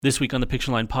This week on the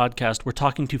Picture Line podcast, we're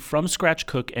talking to from-scratch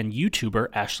cook and YouTuber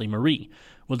Ashlee Marie.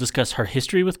 We'll discuss her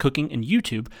history with cooking and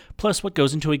YouTube, plus what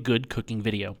goes into a good cooking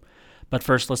video. But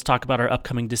first, let's talk about our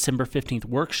upcoming December 15th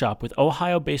workshop with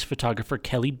Ohio-based photographer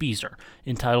Kelly Beezer,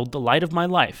 entitled The Light of My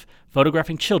Life,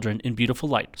 Photographing Children in Beautiful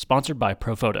Light, sponsored by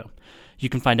ProPhoto. You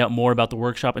can find out more about the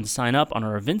workshop and sign up on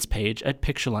our events page at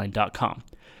pictureline.com.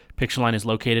 Pictureline is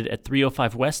located at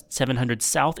 305 West, 700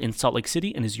 South in Salt Lake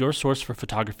City and is your source for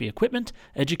photography equipment,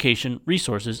 education,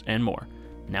 resources, and more.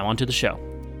 Now on to the show.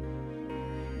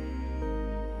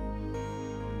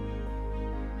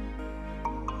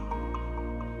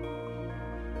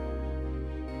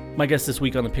 My guest this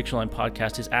week on the Pictureline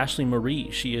podcast is Ashlee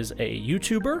Marie. She is a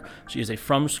YouTuber. She is a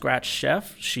from-scratch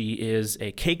chef. She is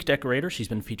a cake decorator. She's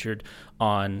been featured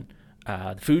on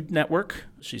the Food Network.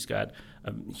 She's got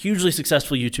a hugely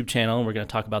successful YouTube channel, and we're going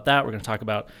to talk about that. We're going to talk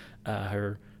about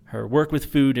her work with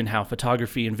food and how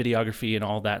photography and videography and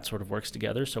all that sort of works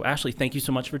together. So, Ashlee, thank you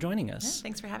so much for joining us. Yeah,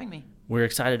 thanks for having me. We're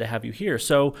excited to have you here.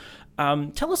 So,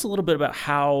 tell us a little bit about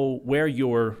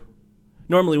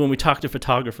normally when we talk to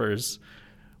photographers,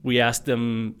 we ask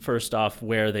them first off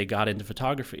where they got into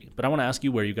photography. But I want to ask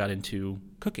you where you got into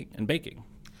cooking and baking.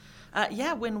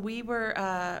 When we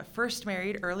were first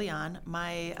married early on,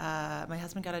 my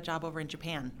husband got a job over in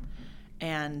Japan.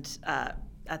 And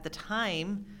at the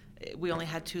time, we only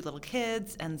had 2 little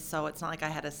kids, and so it's not like I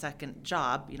had a second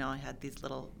job. You know, I had these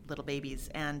little babies.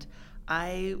 And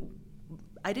I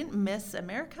didn't miss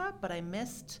America, but I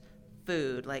missed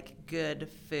food, like good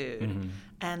food. Mm-hmm.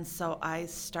 And so I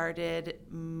started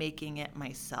making it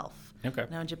myself. Okay.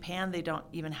 Now in Japan, they don't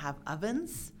even have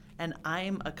ovens, and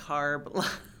I'm a carb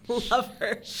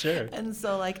lover. Sure. And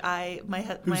so like my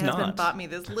husband bought me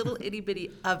this little itty bitty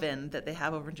oven that they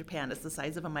have over in Japan. It's the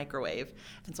size of a microwave.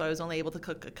 And so I was only able to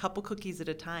cook a couple cookies at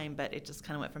a time, but it just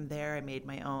kind of went from there. I made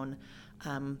my own.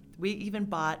 We even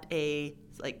bought a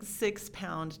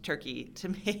 6-pound turkey to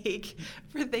make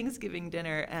for Thanksgiving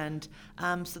dinner. And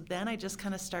so then I just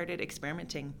kind of started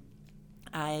experimenting.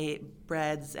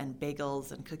 Breads and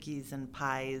bagels and cookies and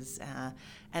pies.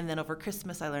 And then over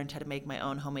Christmas, I learned how to make my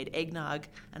own homemade eggnog,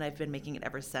 and I've been making it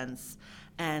ever since.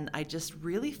 And I just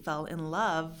really fell in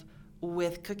love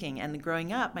with cooking. And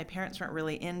growing up, my parents weren't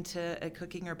really into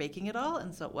cooking or baking at all,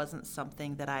 and so it wasn't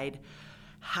something that I'd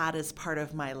had as part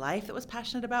of my life that was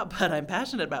passionate about, but I'm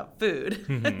passionate about food.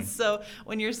 Mm-hmm. So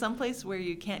when you're someplace where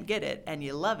you can't get it and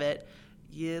you love it,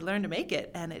 you learn to make it,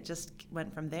 and it just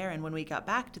went from there. And when we got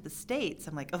back to the States,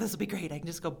 I'm like, oh, this will be great. I can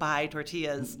just go buy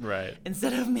tortillas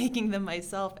instead of making them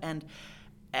myself. And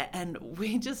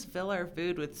we just fill our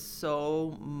food with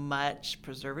so much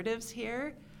preservatives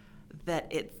here that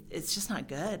it's just not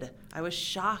good. I was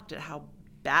shocked at how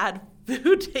bad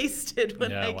food tasted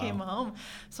when I came home.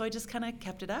 So I just kind of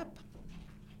kept it up.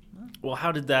 Well,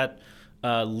 how did that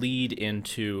lead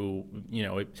into,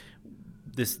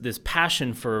 this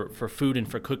passion for food and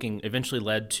for cooking eventually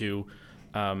led to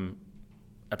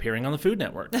appearing on the Food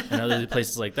Network and other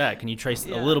places like that? Can you trace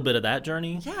a little bit of that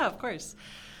journey? Yeah, of course.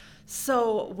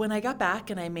 So when I got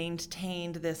back and I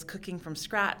maintained this cooking from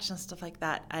scratch and stuff like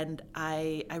that, and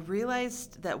I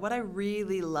realized that what I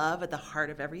really love at the heart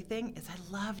of everything is I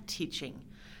love teaching.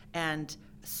 And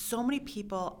so many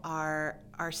people are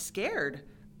scared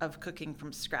of cooking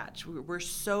from scratch. We're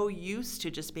so used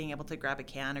to just being able to grab a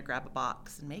can or grab a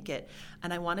box and make it.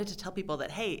 And I wanted to tell people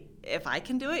that, hey, if I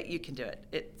can do it, you can do it.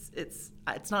 It's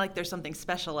not like there's something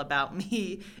special about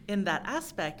me in that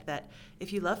aspect, that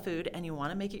if you love food and you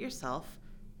want to make it yourself,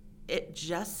 it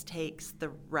just takes the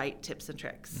right tips and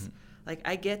tricks. Mm-hmm. Like,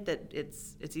 I get that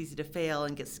it's easy to fail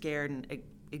and get scared, and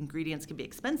ingredients can be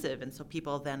expensive, and so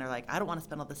people then are like, I don't want to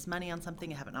spend all this money on something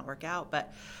and have it not work out.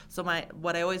 But so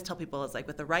what I always tell people is, like,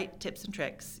 with the right tips and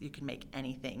tricks, you can make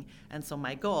anything. And so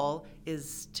my goal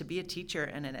is to be a teacher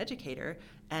and an educator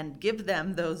and give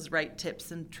them those right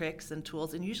tips and tricks and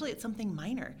tools. And usually it's something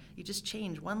minor. You just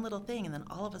change one little thing, and then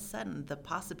all of a sudden the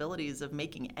possibilities of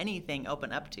making anything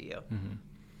open up to you. Mm-hmm.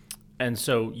 And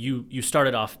so you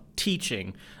started off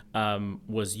teaching.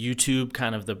 Was YouTube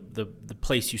kind of the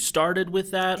place you started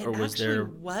with that, or was there? It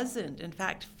actually wasn't. In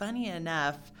fact, funny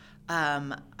enough,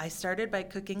 I started by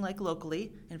cooking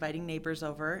locally, inviting neighbors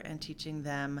over and teaching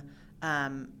them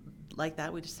like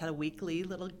that. We just had a weekly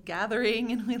little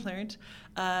gathering, and we learned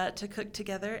to cook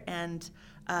together. And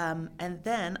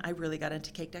then I really got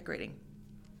into cake decorating.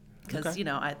 Because,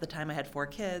 at the time I had 4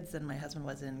 kids, and my husband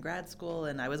was in grad school,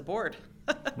 and I was bored.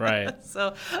 Right.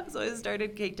 So I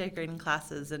started cake decorating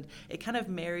classes, and it kind of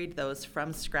married those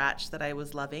from scratch that I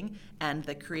was loving and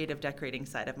the creative decorating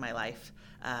side of my life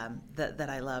that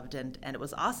I loved. And it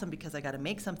was awesome because I got to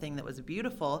make something that was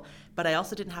beautiful, but I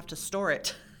also didn't have to store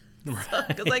it.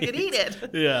 because I could eat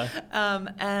it. Yeah.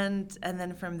 And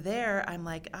then from there, I'm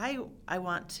like, I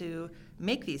want to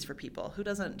make these for people. Who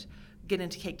doesn't get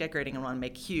into cake decorating and want to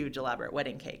make huge, elaborate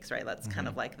wedding cakes, right? That's kind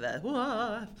of like the,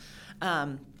 whoa.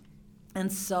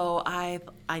 And so I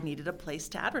needed a place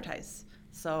to advertise.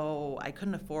 So I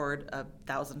couldn't afford a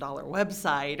 $1,000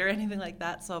 website or anything like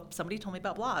that. So somebody told me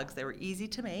about blogs. They were easy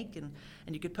to make, and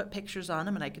you could put pictures on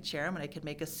them, and I could share them, and I could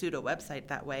make a pseudo website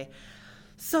that way.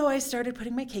 So I started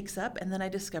putting my cakes up, and then I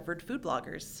discovered food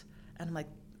bloggers. And I'm like,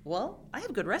 well, I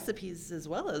have good recipes as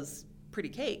well as pretty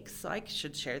cakes, so I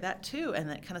should share that too. And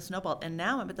that kind of snowballed. And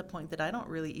now I'm at the point that I don't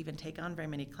really even take on very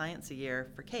many clients a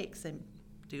year for cakes. I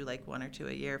do like 1 or 2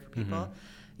 a year for people,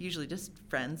 usually just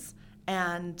friends.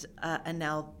 And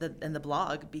now the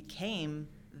blog became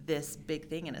this big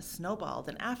thing, and it snowballed.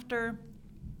 And after,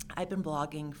 I've been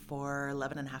blogging for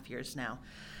 11 and a half years now.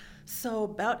 So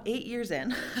about 8 years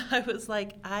in, I was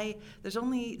like, there's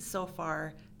only so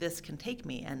far this can take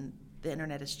me, and the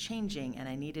internet is changing, and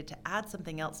I needed to add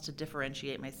something else to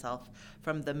differentiate myself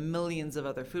from the millions of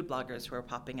other food bloggers who are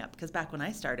popping up. Because back when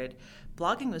I started,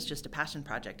 blogging was just a passion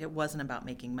project. It wasn't about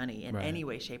making money in any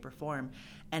way, shape, or form.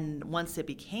 And once it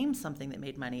became something that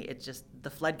made money, it just, the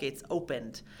floodgates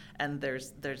opened, and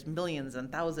there's millions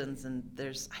and thousands, and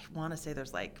I want to say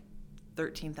there's like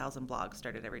 13,000 blogs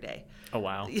started every day. Oh,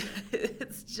 wow.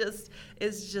 It's just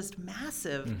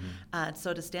massive.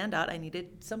 So to stand out, I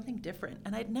needed something different.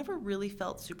 And I'd never really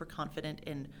felt super confident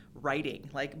in writing.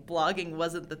 Like, blogging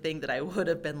wasn't the thing that I would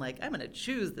have been like, I'm going to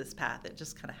choose this path. It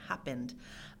just kind of happened.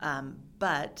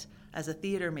 But as a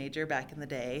theater major back in the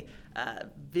day,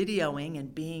 videoing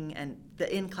and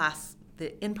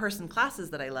the in-person classes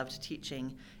that I loved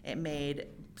teaching, it made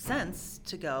sense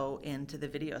to go into the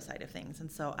video side of things.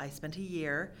 And so I spent a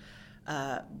year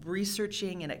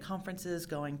researching and at conferences,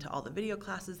 going to all the video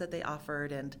classes that they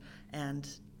offered, and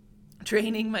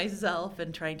training myself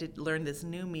and trying to learn this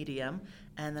new medium.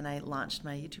 And then I launched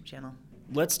my YouTube channel.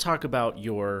 Let's talk about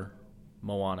your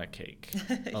Moana cake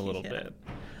a little bit.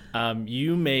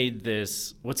 You made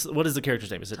this, what is the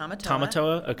character's name? Is it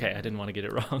Tamatoa? Okay, I didn't want to get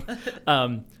it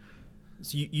wrong.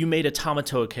 So you made a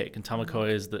Tamatoa cake, and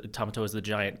Tamatoa is the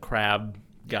giant crab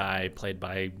guy played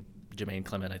by Jermaine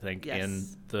Clement, I think, in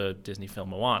the Disney film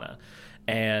Moana.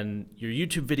 And your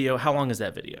YouTube video, how long is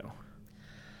that video?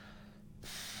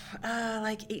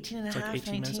 Like 18 and a half,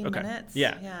 19 minutes.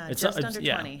 Yeah. It's just under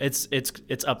 20.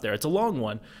 It's up there. It's a long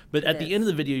one. But at the end of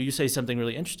the video, you say something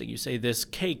really interesting. You say, this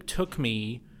cake took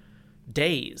me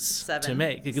days to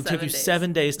make. It took you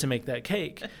 7 days to make that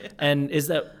cake. And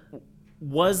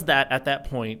was that at that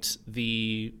point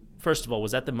first of all,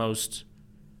 was that the most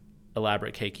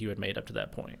elaborate cake you had made up to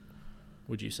that point,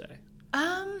 would you say?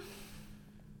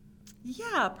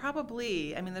 Yeah,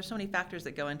 probably. I mean, there's so many factors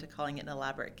that go into calling it an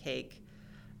elaborate cake.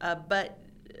 But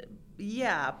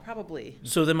yeah, probably.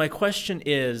 So then my question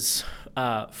is,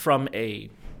 from a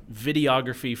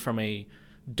videography, from a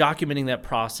documenting that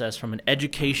process, from an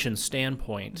education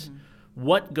standpoint,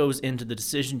 what goes into the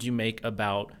decisions you make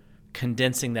about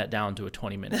condensing that down to a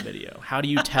 20-minute video? How do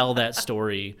you tell that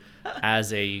story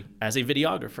as a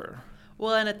videographer?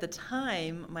 Well, and at the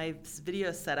time, my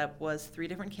video setup was 3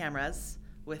 different cameras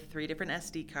with 3 different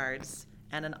SD cards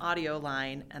and an audio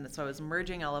line, and so I was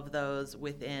merging all of those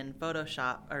within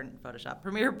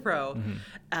Premiere Pro,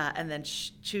 and then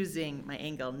choosing my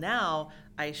angle. Now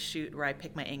I shoot where I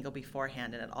pick my angle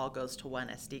beforehand, and it all goes to one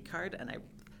SD card, and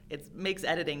it makes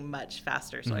editing much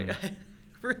faster. So I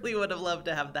really would have loved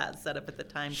to have that set up at the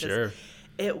time, because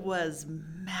it was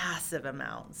massive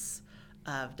amounts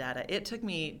of data. It took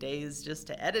me days just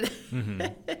to edit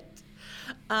it.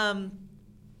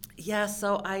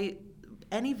 So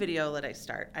any video that I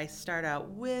start out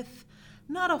with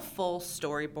not a full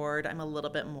storyboard. I'm a little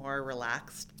bit more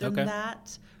relaxed than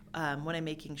that. When I'm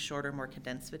making shorter, more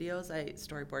condensed videos, I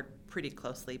storyboard pretty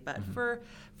closely. But for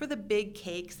the big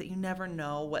cakes that you never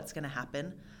know what's going to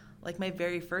happen, like my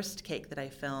very first cake that I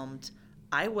filmed,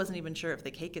 I wasn't even sure if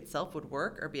the cake itself would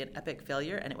work or be an epic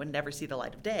failure, and it would never see the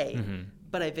light of day.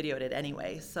 But I videoed it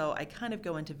anyway. So I kind of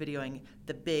go into videoing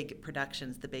the big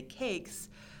productions, the big cakes,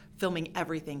 filming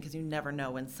everything, because you never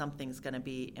know when something's going to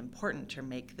be important or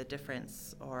make the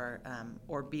difference, or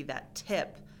be that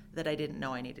tip that I didn't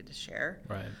know I needed to share.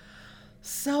 Right.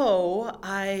 So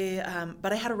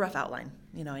but I had a rough outline.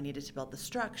 I needed to build the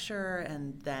structure,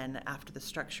 and then after the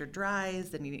structure dries,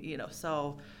 then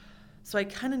so I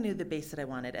kind of knew the base that I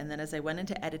wanted. And then as I went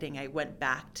into editing, I went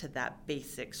back to that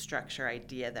basic structure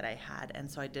idea that I had, and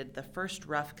so I did the first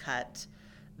rough cut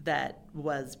that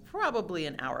was probably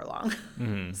an hour long.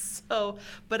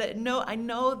 But I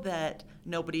know that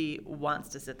nobody wants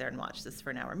to sit there and watch this for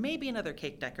an hour. Maybe another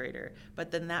cake decorator, but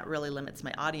then that really limits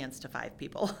my audience to 5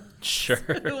 people. Sure.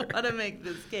 Who want to make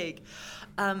this cake.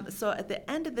 So at the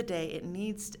end of the day, it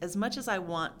needs, as much as I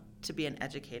want to be an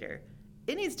educator,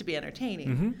 it needs to be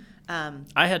entertaining.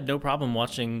 I had no problem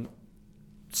watching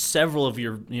several of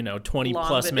your 20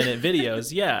 plus minute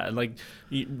videos.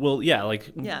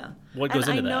 What goes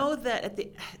into that? I know that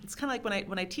it's kind of like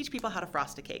when I teach people how to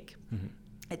frost a cake.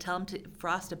 I tell them to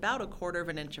frost about 1/4 of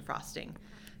an inch of frosting,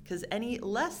 because any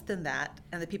less than that,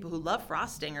 and the people who love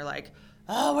frosting are like,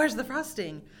 oh, where's the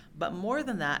frosting? But more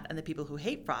than that, and the people who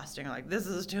hate frosting are like, this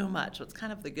is too much. So it's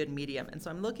kind of the good medium. And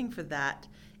so I'm looking for that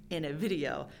in a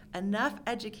video, enough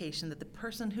education that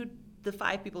the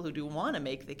 5 people who do want to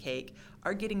make the cake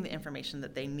are getting the information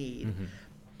that they need.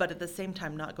 But at the same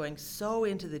time, not going so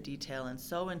into the detail and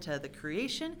so into the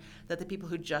creation that the people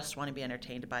who just want to be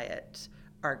entertained by it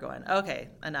are going, okay,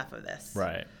 enough of this.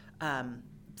 Right.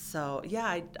 So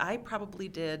yeah, I probably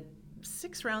did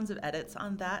 6 rounds of edits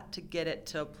on that to get it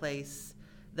to a place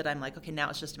that I'm like, okay,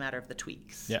 now it's just a matter of the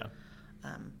tweaks. Yeah.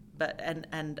 But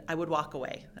I would walk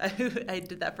away. I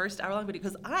did that first hour-long video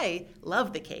because I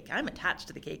love the cake. I'm attached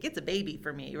to the cake. It's a baby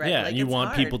for me, right? Yeah, you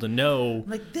want people to know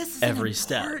like, this is every an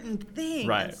important thing.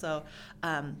 Right. And so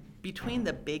between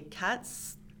the big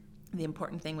cuts, the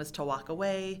important thing was to walk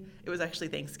away. It was actually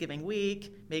Thanksgiving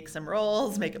week, make some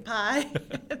rolls, make a pie.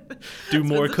 Do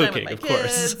more cooking, of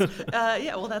course.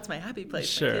 Yeah, well, that's my happy place,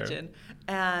 sure. my kitchen.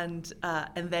 And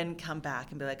then come back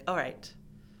and be like, all right,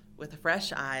 with a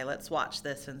fresh eye, let's watch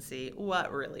this and see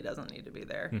what really doesn't need to be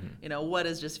there. What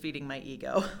is just feeding my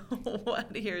ego?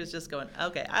 What here is just going,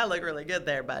 okay, I look really good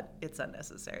there, but it's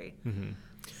unnecessary.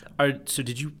 So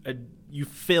did you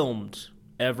filmed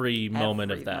every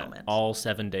moment of that, all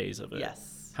 7 days of it?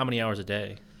 Yes. How many hours a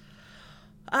day?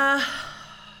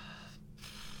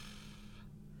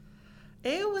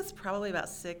 It was probably about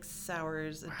 6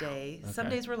 hours a day. Okay. Some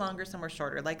days were longer, some were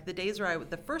shorter. Like the days where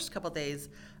the first couple days,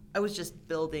 I was just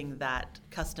building that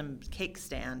custom cake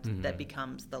stand that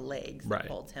becomes the legs that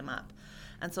holds him up.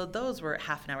 And so those were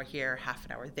half an hour here, half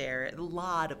an hour there, a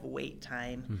lot of wait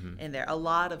time in there, a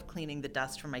lot of cleaning the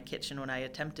dust from my kitchen when I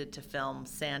attempted to film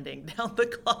sanding down the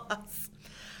cloths.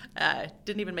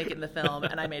 Didn't even make it in the film,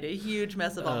 and I made a huge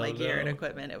mess of all my gear and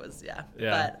equipment. It was,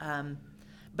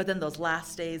 But then those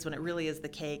last days when it really is the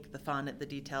cake, the fun, the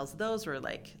details, those were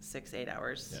like 6-8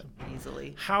 hours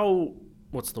easily.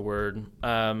 What's the word?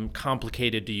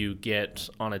 Complicated do you get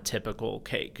on a typical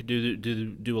cake?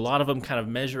 Do a lot of them kind of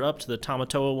measure up to the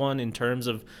Tamatoa one in terms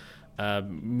of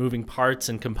moving parts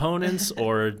and components,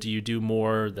 or do you do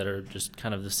more that are just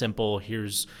kind of the simple,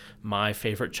 here's my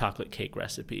favorite chocolate cake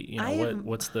recipe?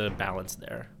 What's the balance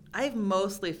there? I've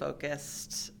mostly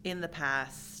focused in the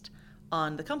past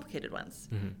on the complicated ones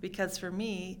because for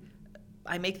me,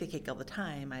 I make the cake all the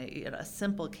time. A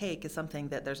simple cake is something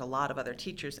that there's a lot of other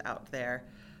teachers out there.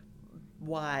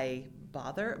 Why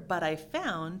bother? But I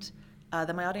found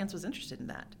that my audience was interested in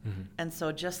that. And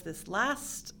so just this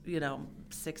last,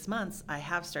 6 months, I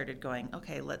have started going,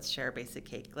 okay, let's share a basic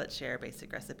cake. Let's share a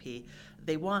basic recipe.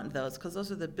 They want those because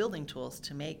those are the building tools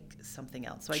to make something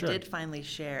else. So I did finally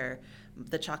share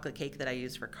the chocolate cake that I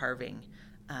use for carving.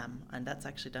 And that's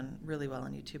actually done really well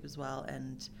on YouTube as well.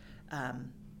 And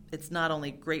it's not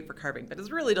only great for carving, but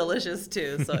it's really delicious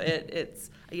too. So it's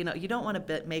you don't want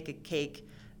to make a cake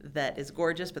that is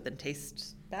gorgeous but then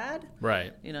tastes bad.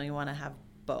 Right. You want to have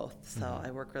both. So I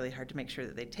work really hard to make sure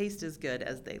that they taste as good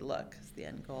as they look. Is the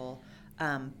end goal.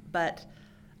 But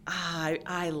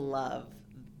I love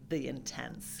the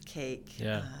intense cake.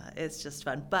 Yeah. It's just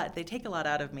fun. But they take a lot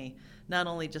out of me. Not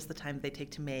only just the time they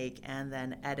take to make and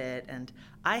then edit. And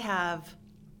I have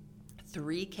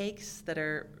 3 cakes that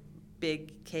are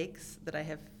big cakes that I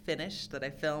have finished, that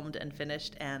I filmed and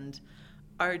finished, and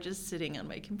are just sitting on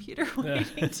my computer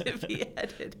waiting to be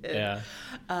edited. Yeah.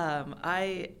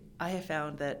 I have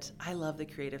found that I love the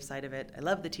creative side of it. I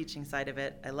love the teaching side of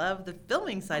it. I love the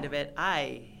filming side of it.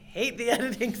 I hate the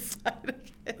editing side of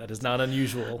it. That is not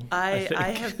unusual. I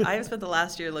have spent the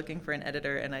last year looking for an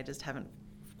editor, and I just haven't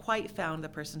quite found the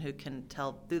person who can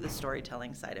do the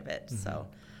storytelling side of it. So.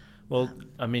 Well,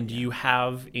 do you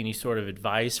have any sort of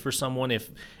advice for someone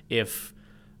if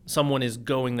someone is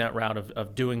going that route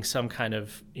of doing some kind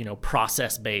of,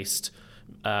 process-based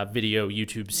video,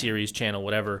 YouTube series, channel,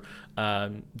 whatever?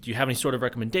 Do you have any sort of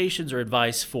recommendations or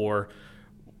advice for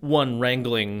one,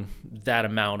 wrangling that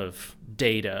amount of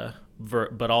data,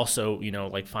 but also,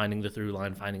 like finding the through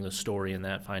line, finding the story in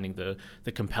that, finding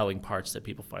the compelling parts that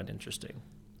people find interesting?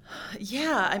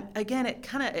 Yeah, again,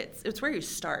 it's where you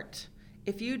start.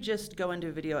 if you just go into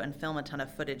a video and film a ton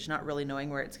of footage, not really knowing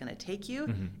where it's going to take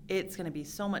you, it's going to be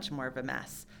so much more of a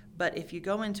mess. But if you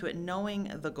go into it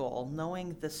knowing the goal,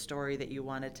 knowing the story that you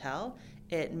want to tell,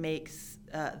 it makes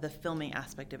the filming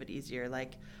aspect of it easier.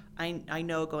 Like I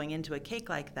know going into a cake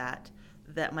like that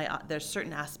there's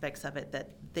certain aspects of it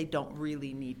that they don't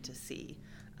really need to see.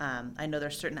 I know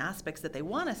there's certain aspects that they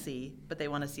want to see, but they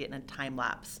want to see it in a time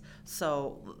lapse.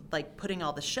 So like putting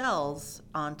all the shells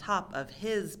on top of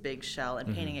his big shell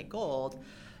and painting it gold,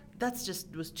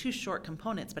 was two short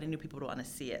components, but I knew people would want to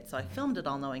see it. So I filmed it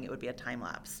all knowing it would be a time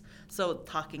lapse. So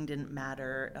talking didn't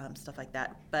matter, stuff like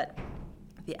that. But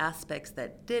the aspects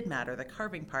that did matter, the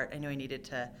carving part, I knew I needed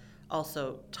to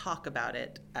also talk about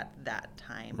it at that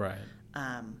time. Right.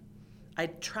 I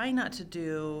try not to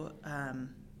do...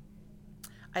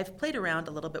 I've played around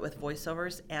a little bit with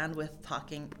voiceovers and with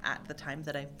talking at the time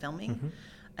that I'm filming.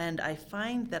 And I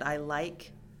find that I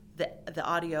like the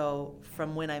audio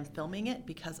from when I'm filming it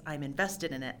because I'm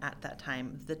invested in it at that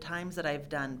time. The times that I've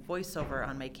done voiceover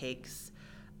on my cakes,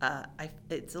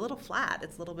 it's a little flat.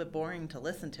 It's a little bit boring to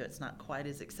listen to. It's not quite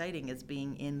as exciting as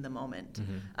being in the moment.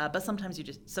 But sometimes you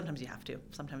have to.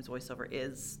 Sometimes voiceover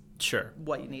is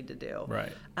what you need to do.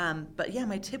 Right. But yeah,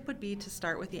 my tip would be to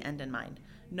start with the end in mind.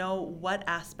 Know what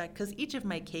aspect, because each of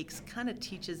my cakes kind of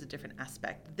teaches a different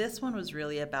aspect. This one was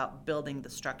really about building the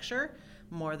structure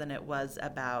more than it was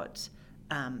about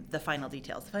the final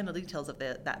details. The final details of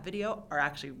that video are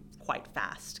actually quite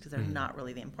fast because they're not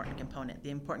really the important component. The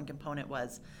important component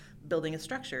was building a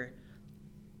structure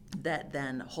that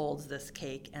then holds this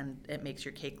cake and it makes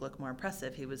your cake look more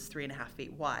impressive. He was 3.5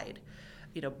 feet wide,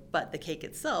 but the cake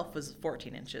itself was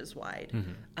 14 inches wide.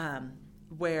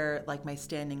 Where like my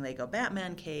standing Lego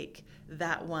Batman cake,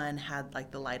 that one had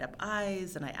like the light up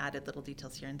eyes and I added little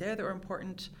details here and there that were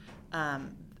important.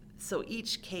 So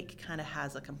each cake kind of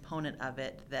has a component of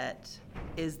it that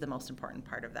is the most important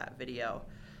part of that video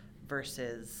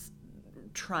versus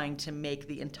trying to make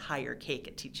the entire cake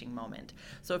a teaching moment.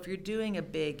 So if you're doing a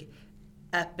big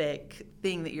epic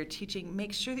thing that you're teaching,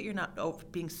 make sure that you're not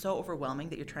being so overwhelming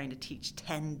that you're trying to teach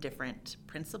 10 different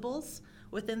principles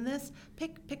within this.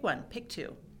 Pick one, pick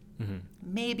two.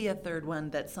 Maybe a third one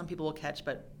that some people will catch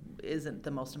but isn't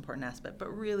the most important aspect.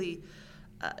 But really,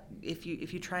 if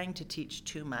you're trying to teach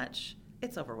too much,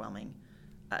 it's overwhelming.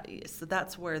 So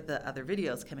that's where the other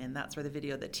videos come in. That's where the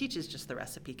video that teaches just the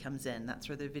recipe comes in. That's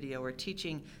where the video we're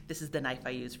teaching, this is the knife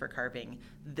I use for carving.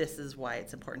 This is why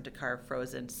it's important to carve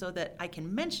frozen, so that I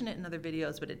can mention it in other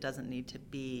videos, but it doesn't need to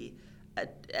be,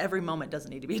 every moment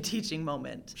doesn't need to be a teaching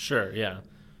moment. Sure, yeah.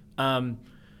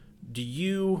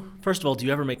 First of all, do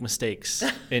you ever make mistakes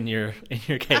in your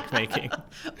cake making?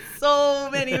 So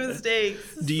many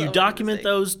mistakes. Do you document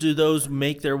those? Do those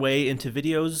make their way into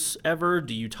videos ever?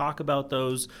 Do you talk about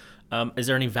those? Is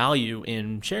there any value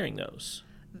in sharing those?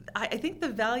 I think the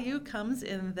value comes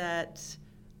in that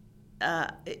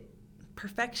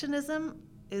perfectionism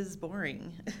is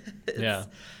boring.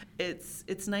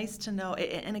 It's nice to know,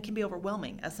 and it can be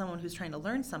overwhelming as someone who's trying to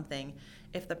learn something.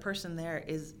 If the person there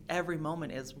is, every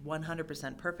moment is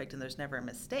 100% perfect and there's never a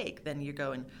mistake, then you're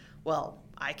going, well,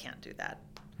 I can't do that.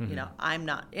 I'm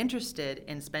not interested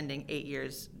in spending 8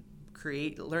 years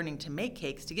learning to make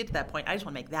cakes to get to that point. I just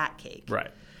want to make that cake.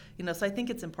 Right. So I think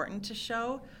it's important to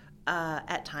show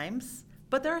at times,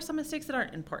 but there are some mistakes that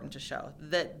aren't important to show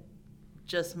that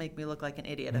just make me look like an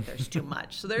idiot if there's too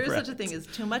much. So there is such a thing as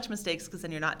too much mistakes, because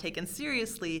then you're not taken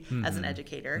seriously as an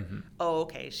educator. Oh,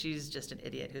 okay, she's just an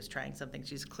idiot who's trying something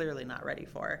she's clearly not ready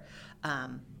for.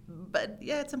 But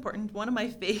yeah, it's important. One of my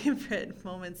favorite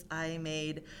moments, I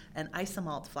made an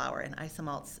isomalt flour. And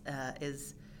isomalts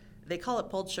they call it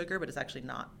pulled sugar, but it's actually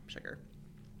not sugar.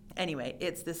 Anyway,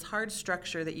 it's this hard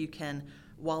structure that you can,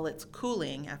 while it's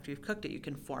cooling, after you've cooked it, you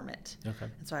can form it. Okay.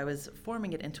 And so I was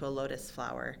forming it into a lotus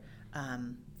flower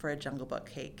for a Jungle Book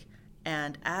cake.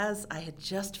 And as I had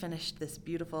just finished this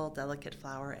beautiful, delicate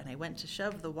flower, and I went to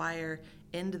shove the wire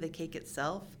into the cake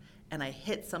itself, and I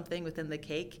hit something within the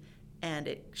cake, and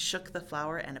it shook the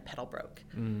flower, and a petal broke.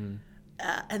 And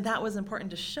that was important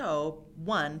to show,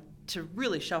 one, to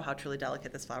really show how truly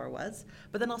delicate this flower was,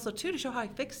 but then also, two, to show how I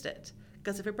fixed it.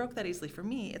 Because if it broke that easily for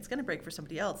me, it's going to break for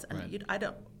somebody else. And I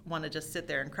don't want to just sit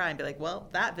there and cry and be like, well,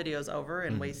 that video's over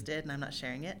and wasted, and I'm not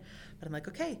sharing it. But I'm like,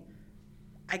 okay,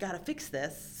 I got to fix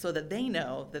this so that they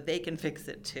know that they can fix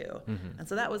it too. And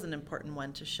so that was an important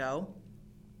one to show.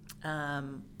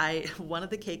 One of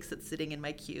the cakes that's sitting in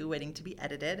my queue waiting to be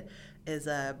edited is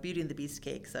a Beauty and the Beast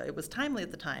cake. So it was timely at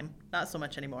the time, not so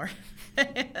much anymore.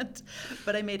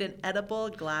 But I made an edible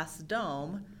glass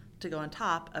dome to go on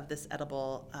top of this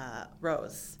edible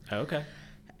rose. Okay.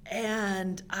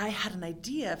 And I had an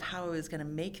idea of how I was going to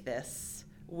make this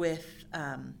with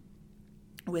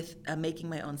making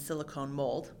my own silicone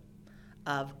mold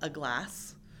of a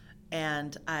glass.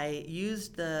 And I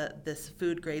used this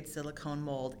food grade silicone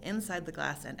mold inside the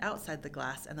glass and outside the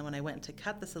glass. And then when I went to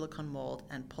cut the silicone mold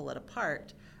and pull it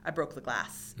apart, I broke the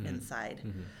glass inside.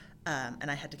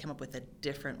 And I had to come up with a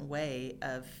different way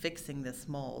of fixing this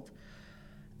mold.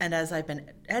 And as I've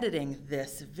been editing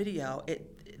this video,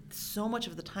 so much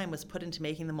of the time was put into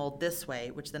making the mold this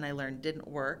way, which then I learned didn't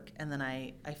work. And then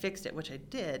I fixed it, which I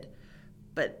did.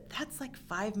 But that's like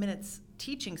 5 minutes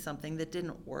teaching something that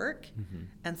didn't work.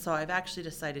 And so I've actually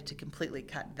decided to completely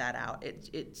cut that out.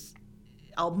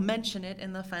 I'll mention it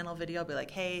in the final video. I'll be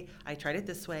like, hey, I tried it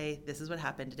this way. This is what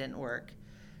happened. It didn't work.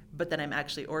 But then I'm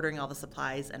actually ordering all the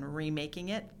supplies and remaking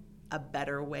it a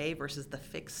better way versus the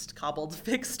cobbled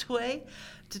fixed way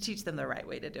to teach them the right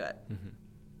way to do it.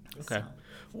 Okay.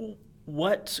 So.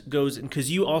 What goes in, because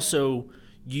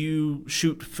you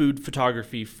shoot food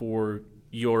photography for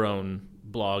your own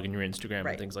blog and your Instagram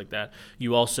and things like that.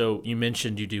 You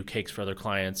mentioned you do cakes for other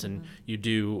clients, and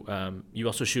you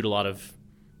also shoot a lot of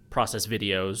process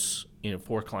videos,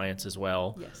 for clients as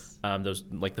well. Yes. Those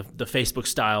like the Facebook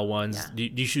style ones. Yeah.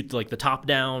 Do you shoot like the top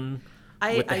down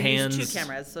with the hands? I use 2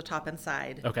 cameras, so top and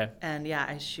side. Okay. And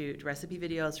I shoot recipe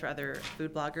videos for other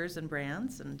food bloggers and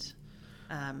brands, and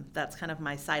that's kind of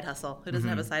my side hustle. Who doesn't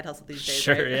have a side hustle these days?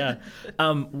 Sure, right?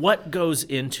 Yeah. What goes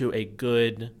into a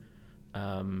good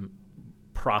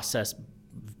process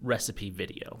recipe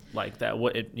video like that?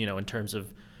 In terms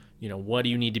of, what do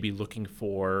you need to be looking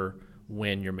for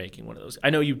when you're making one of those?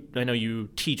 I know you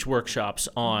teach workshops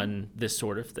on this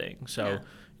sort of thing, so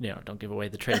don't give away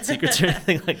the trade secrets or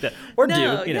anything like that, or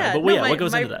what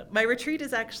goes into that? My retreat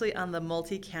is actually on the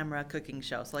multi-camera cooking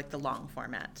show, so like the long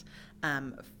format.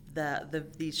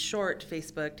 These short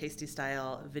Facebook tasty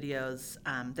style videos,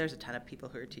 there's a ton of people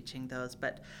who are teaching those,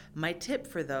 but my tip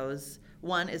for those,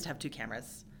 one, is to have 2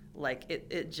 cameras. Like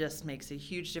it just makes a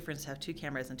huge difference to have 2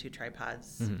 cameras and 2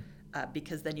 tripods.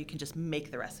 Because then you can just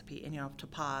make the recipe and you don't have to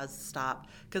pause, stop.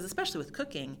 Because especially with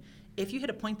cooking, if you hit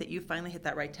a point that you finally hit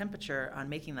that right temperature on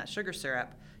making that sugar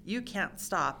syrup, you can't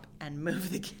stop and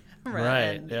move the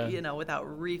camera without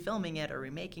refilming it or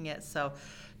remaking it. So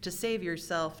to save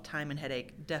yourself time and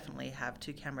headache, definitely have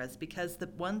 2 cameras, because the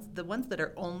ones that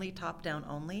are only top down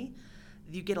only,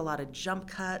 you get a lot of jump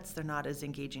cuts. They're not as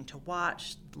engaging to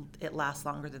watch. It lasts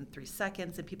longer than 3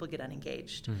 seconds and people get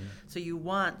unengaged. So you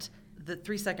want the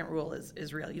 3-second rule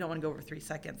is real. You don't want to go over 3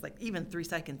 seconds. Like even 3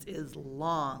 seconds is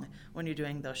long when you're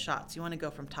doing those shots. You want to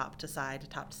go from top to side to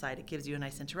top to side. It gives you a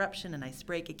nice interruption, a nice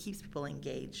break. It keeps people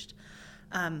engaged.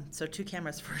 So 2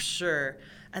 cameras for sure.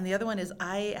 And the other one is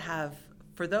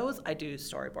for those, I do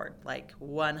storyboard, like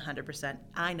 100%.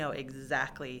 I know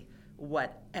exactly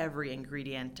what every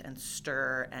ingredient and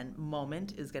stir and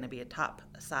moment is going to be a top,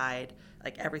 side.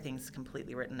 Like everything's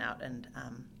completely written out. And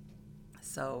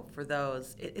so for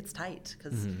those, it's tight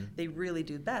because they really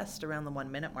do best around the 1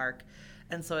 minute mark.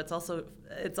 And so it's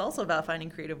also about finding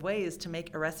creative ways to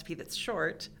make a recipe that's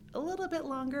short, a little bit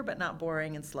longer, but not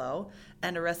boring and slow,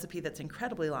 and a recipe that's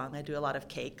incredibly long. I do a lot of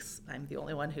cakes. I'm the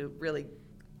only one who really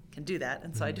can do that.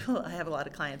 And so I have a lot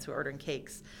of clients who are ordering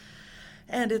cakes.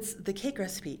 And it's the cake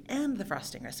recipe and the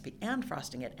frosting recipe and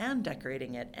frosting it and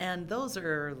decorating it. And those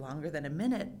are longer than a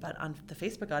minute, but the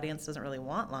Facebook audience doesn't really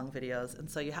want long videos. And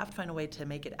so you have to find a way to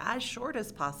make it as short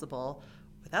as possible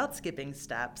without skipping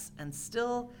steps and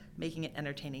still making it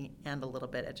entertaining and a little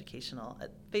bit educational.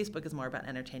 Facebook is more about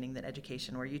entertaining than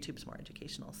education, where YouTube's more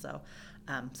educational. So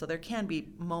there can be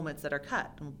moments that are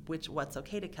cut, what's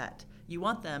okay to cut. You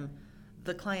want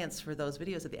the clients for those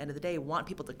videos at the end of the day want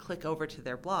people to click over to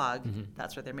their blog.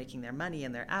 That's where they're making their money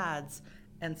and their ads.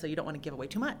 And so you don't want to give away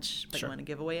too much, but you want to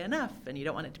give away enough, and you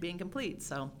don't want it to be incomplete.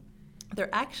 So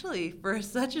they're actually, for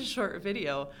such a short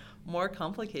video, more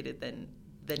complicated than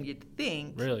you'd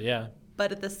think. Really, yeah.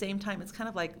 But at the same time, it's kind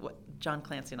of like John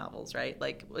Clancy novels, right?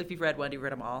 Like if you've read one, you've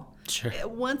read them all. Sure.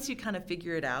 Once you kind of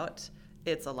figure it out,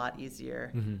 it's a lot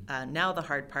easier. Now the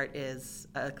hard part is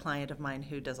a client of mine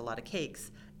who does a lot of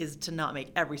cakes is to not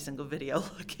make every single video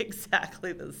look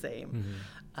exactly the same.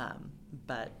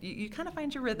 But you kind of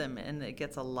find your rhythm, and it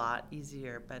gets a lot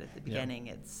easier. But at the beginning,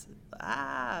 it's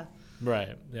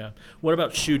Right, yeah. What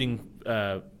about shooting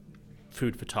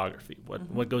food photography?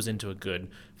 What goes into a good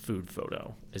food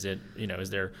photo? Is it, is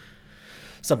there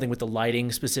something with the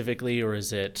lighting specifically, or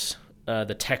is it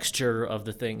the texture of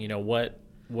the thing?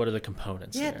 What are the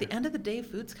components there? At the end of the day,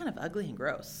 food's kind of ugly and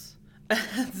gross.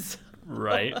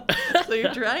 Right. So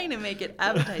you're trying to make it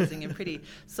appetizing and pretty.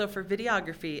 So for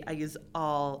videography, I use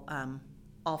all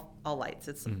all lights.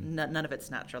 It's none of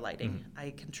it's natural lighting.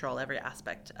 I control every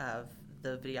aspect of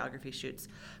the videography shoots.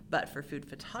 But for food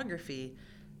photography,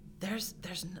 there's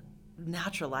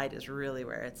natural light is really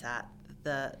where it's at.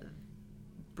 The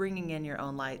bringing in your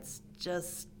own lights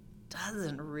just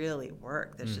doesn't really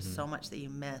work. There's just so much that you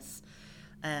miss.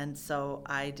 And so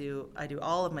I do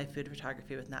all of my food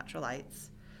photography with natural lights.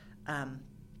 I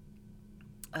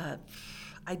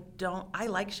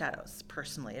like shadows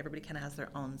personally. Everybody kind of has their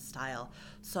own style.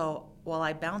 So while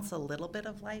I bounce a little bit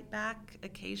of light back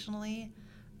occasionally,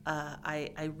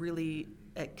 I really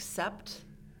accept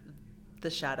the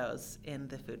shadows in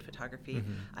the food photography.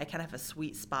 I kind of have a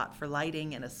sweet spot for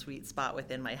lighting and a sweet spot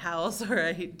within my house where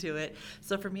I do it.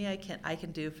 So for me, I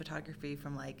can do photography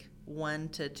from like 1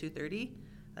 to 2:30.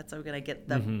 That's how we're gonna get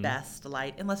the best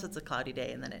light, unless it's a cloudy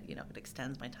day, and then it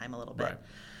extends my time a little bit.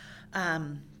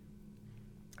 Right.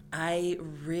 I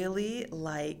really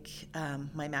like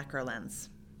my macro lens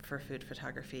for food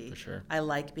photography. For sure. I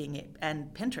like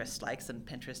and Pinterest likes, and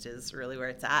Pinterest is really where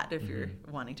it's at if you're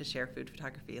wanting to share food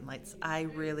photography and lights. I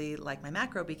really like my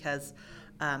macro because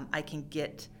I can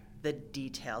get the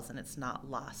details and it's not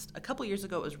lost. A couple years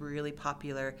ago, it was really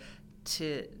popular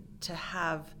to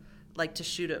have, like, to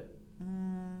shoot at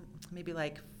maybe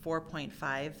like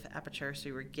 4.5 aperture, so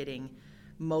you were getting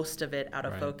most of it out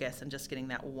of focus and just getting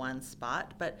that one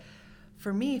spot. But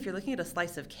for me, if you're looking at a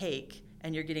slice of cake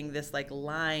and you're getting this like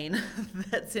line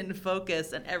that's in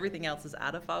focus and everything else is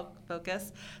out of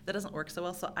focus, that doesn't work so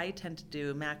well. So I tend to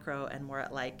do macro and more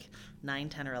at like 9,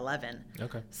 10, or 11.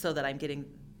 Okay. So that I'm getting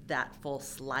that full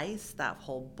slice, that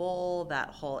whole bowl, that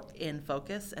whole in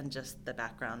focus, and just the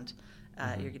background.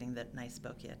 You're getting the nice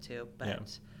bokeh too.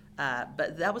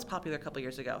 But that was popular a couple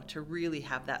years ago, to really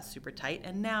have that super tight.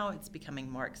 And now it's becoming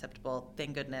more acceptable,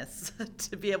 thank goodness,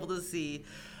 to be able to see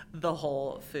the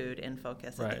whole food in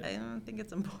focus. Right. I think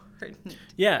it's important.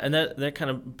 Yeah, and that kind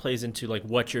of plays into like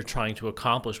what you're trying to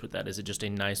accomplish with that. Is it just a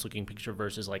nice looking picture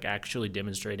versus like actually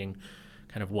demonstrating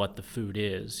kind of what the food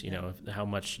is? You know, how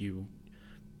much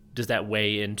does that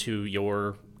weigh into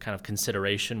your kind of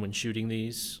consideration when shooting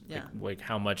these? Yeah. Like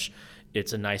how much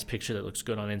it's a nice picture that looks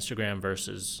good on Instagram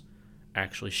versus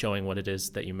actually showing what it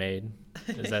is that you made.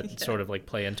 Does that sort of like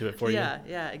play into it for you?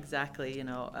 Yeah, exactly. You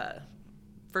know,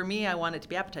 for me, I want it to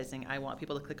be appetizing. I want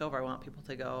people to click over. I want people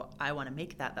to go, I want to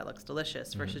make that looks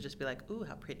delicious, versus just be like, ooh,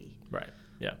 how pretty. Right.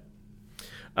 Yeah.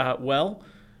 Well,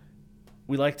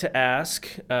 we like to ask,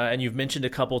 and you've mentioned a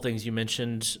couple things. You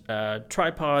mentioned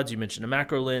tripods. You mentioned a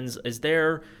macro lens. Is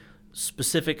there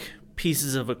specific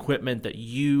pieces of equipment that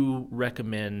you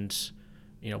recommend,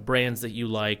 brands that you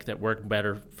like that work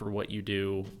better for what you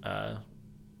do,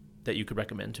 that you could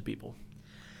recommend to people?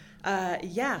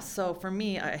 So for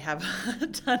me, I have a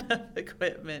ton of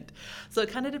equipment. So it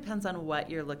kind of depends on what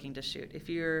you're looking to shoot. If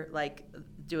you're like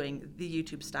doing the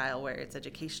YouTube style where it's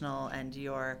educational and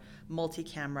you're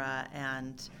multi-camera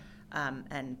and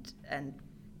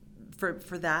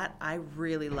for that, I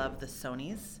really love the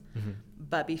Sonys.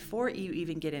 But before you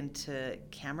even get into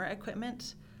camera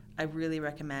equipment, I really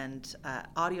recommend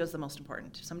audio is the most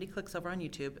important. If somebody clicks over on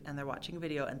YouTube and they're watching a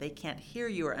video and they can't hear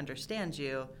you or understand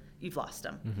you, you've lost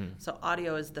them. So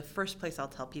audio is the first place I'll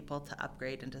tell people to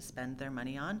upgrade and to spend their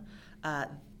money on.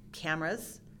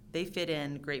 Cameras, they fit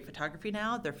in great photography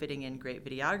now. They're fitting in great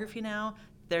videography now.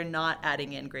 They're not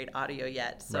adding in great audio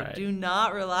yet. So do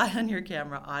not rely on your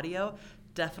camera audio.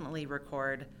 Definitely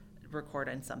record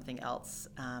on something else.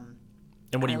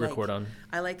 And what do you record on?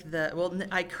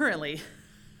 I currently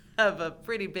have a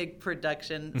pretty big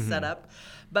production setup,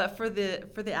 but for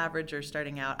the average or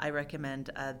starting out, I recommend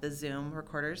the Zoom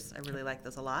recorders. I really like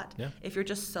those a lot. Yeah. If you're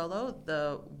just solo,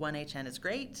 the 1HN is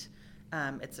great.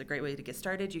 It's a great way to get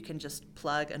started. You can just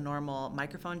plug a normal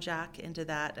microphone jack into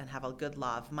that and have a good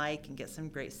lav mic and get some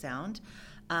great sound.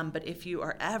 But if you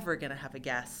are ever going to have a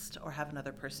guest or have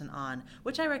another person on,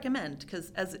 which I recommend,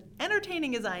 because as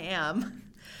entertaining as I am,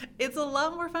 it's a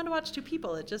lot more fun to watch two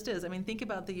people. It just is. I mean, think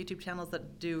about the YouTube channels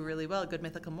that do really well. Good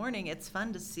Mythical Morning, it's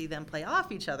fun to see them play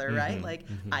off each other, right? Like,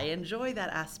 I enjoy that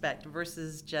aspect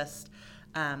versus just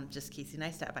Casey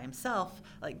Neistat by himself.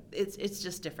 Like, it's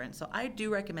just different. So I do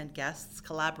recommend guests.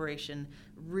 Collaboration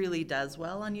really does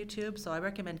well on YouTube. So I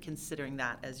recommend considering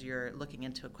that as you're looking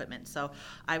into equipment. So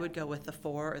I would go with the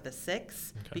 4 or the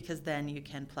 6 because then you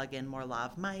can plug in more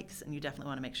lav mics, and you definitely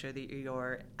want to make sure that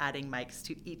you're adding mics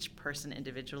to each person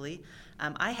individually.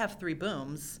 I have 3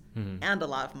 booms and a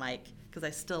lav mic because I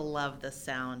still love the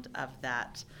sound of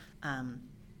that.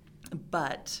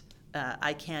 But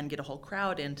I can get a whole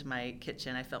crowd into my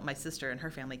kitchen. My sister and her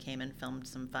family came and filmed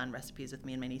some fun recipes with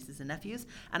me and my nieces and nephews,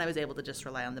 and I was able to just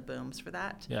rely on the booms for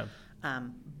that. Yeah.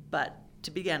 But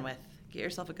to begin with, get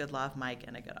yourself a good lav mic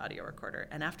and a good audio recorder.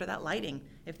 And after that, lighting.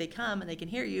 If they come and they can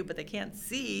hear you, but they can't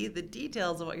see the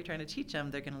details of what you're trying to teach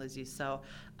them, they're going to lose you. So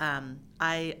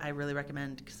I really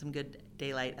recommend some good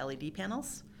daylight LED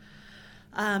panels.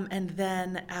 And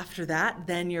then after that,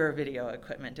 then your video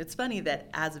equipment. It's funny that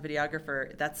as a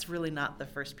videographer, that's really not the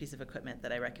first piece of equipment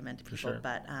that I recommend to people. For sure.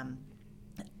 But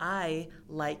I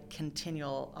like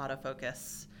continual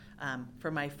autofocus. For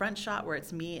my front shot where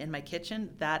it's me in my kitchen,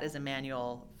 that is a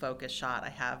manual focus shot. I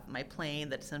have my plane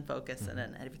that's in focus and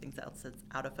then everything else is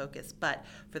out of focus. But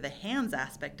for the hands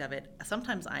aspect of it,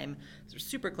 sometimes I'm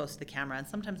super close to the camera and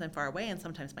sometimes I'm far away and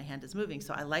sometimes my hand is moving.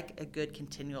 So I like a good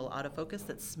continual autofocus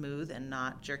that's smooth and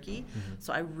not jerky.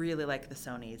 So I really like the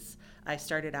Sonys. I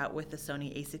started out with the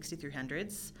Sony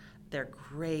a6300s. They're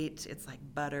great. It's like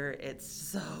butter. It's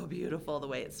so beautiful the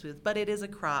way it's smooth, but it is a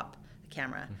crop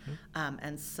camera.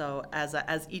 And so as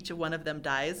each one of them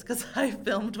dies, because I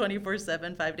film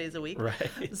 24/7, 5 days a week,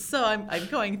 right. So I'm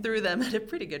going through them at a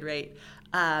pretty good rate.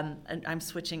 And I'm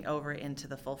switching over into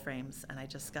the full frames, and I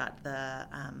just got the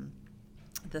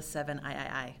 7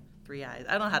 III. 3 eyes.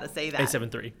 I don't know how to say that.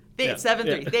 A7 III. 7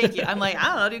 III. Thank you. I'm like, I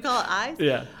don't know. Do you call it eyes?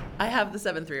 Yeah. I have the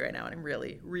 7 III right now, and I'm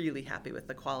really, really happy with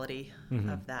the quality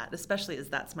of that, especially as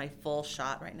that's my full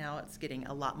shot right now. It's getting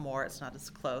a lot more. It's not as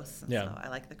close. And so I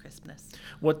like the crispness.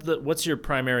 What's your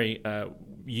primary,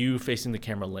 you facing the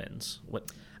camera lens?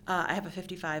 I have a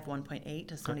 55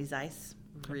 1.8, a Sony Zeiss.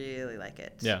 Really like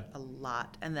it a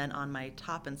lot. And then on my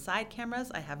top and side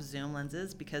cameras, I have zoom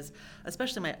lenses because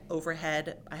especially my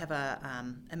overhead, I have a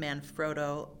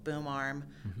Manfrotto boom arm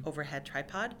overhead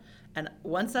tripod. And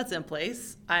once that's in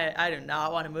place, I do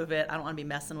not want to move it. I don't want to be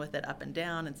messing with it up and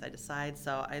down and side to side.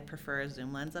 So I prefer a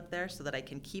zoom lens up there so that I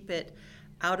can keep it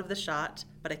out of the shot,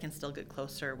 but I can still get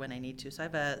closer when I need to. So I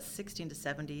have a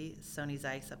 16-70 Sony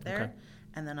Zeiss up there. Okay.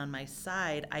 And then on my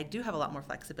side, I do have a lot more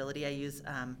flexibility. I use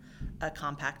a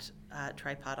compact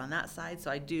tripod on that side,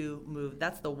 so I do move.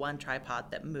 That's the one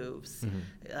tripod that moves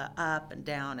up and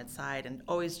down and side and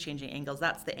always changing angles.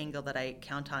 That's the angle that I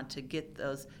count on to get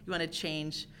those. You want to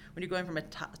change, when you're going from a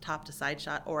top to side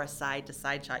shot or a side to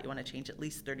side shot, you want to change at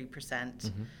least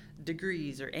 30%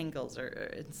 degrees or angles.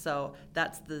 And so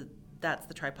that's the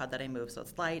tripod that I move. So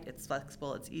it's light, it's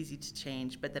flexible, it's easy to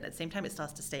change, but then at the same time, it still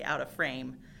has to stay out of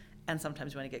frame. And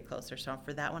sometimes you want to get closer. So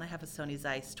for that one, I have a Sony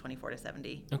Zeiss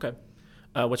 24-70. Okay.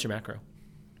 What's your macro?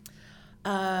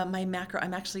 My macro,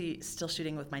 I'm actually still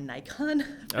shooting with my Nikon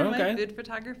for my food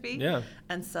photography. Yeah.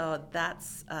 And so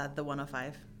that's the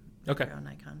 105 macro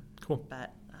Nikon. Cool.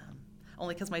 But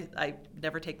only because I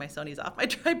never take my Sonys off my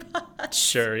tripod.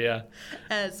 Sure, yeah.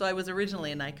 And so I was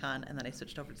originally a Nikon, and then I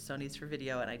switched over to Sonys for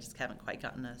video, and I just haven't quite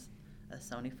gotten a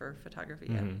Sony for photography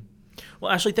yet.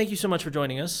 Well, Ashlee, thank you so much for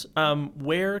joining us.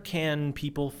 Where can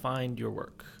people find your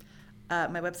work?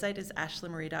 My website is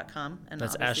ashleemarie.com. And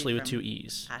that's Ashlee with 2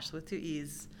 E's. Ashlee with 2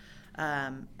 E's.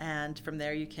 And from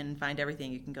there you can find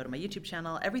everything. You can go to my YouTube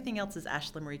channel. Everything else is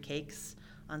Ashlee Marie Cakes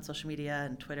on social media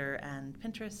and Twitter and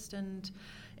Pinterest and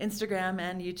Instagram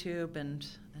and YouTube and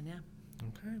yeah.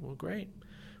 Okay, well, great.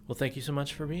 Well, thank you so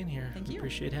much for being here. Thank you.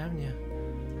 Appreciate having you.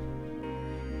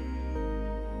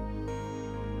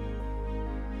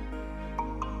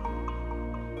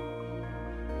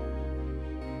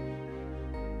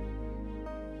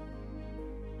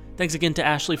 Thanks again to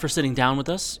Ashlee for sitting down with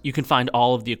us. You can find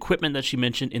all of the equipment that she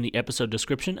mentioned in the episode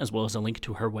description, as well as a link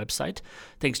to her website.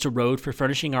 Thanks to Rode for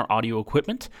furnishing our audio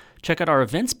equipment. Check out our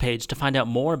events page to find out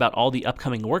more about all the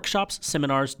upcoming workshops,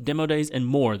 seminars, demo days, and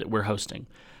more that we're hosting.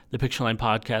 The Pictureline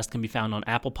podcast can be found on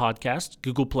Apple Podcasts,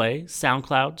 Google Play,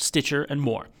 SoundCloud, Stitcher, and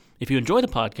more. If you enjoy the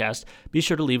podcast, be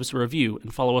sure to leave us a review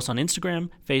and follow us on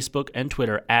Instagram, Facebook, and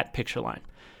Twitter @Pictureline.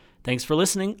 Thanks for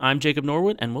listening. I'm Jacob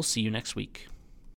Norwood, and we'll see you next week.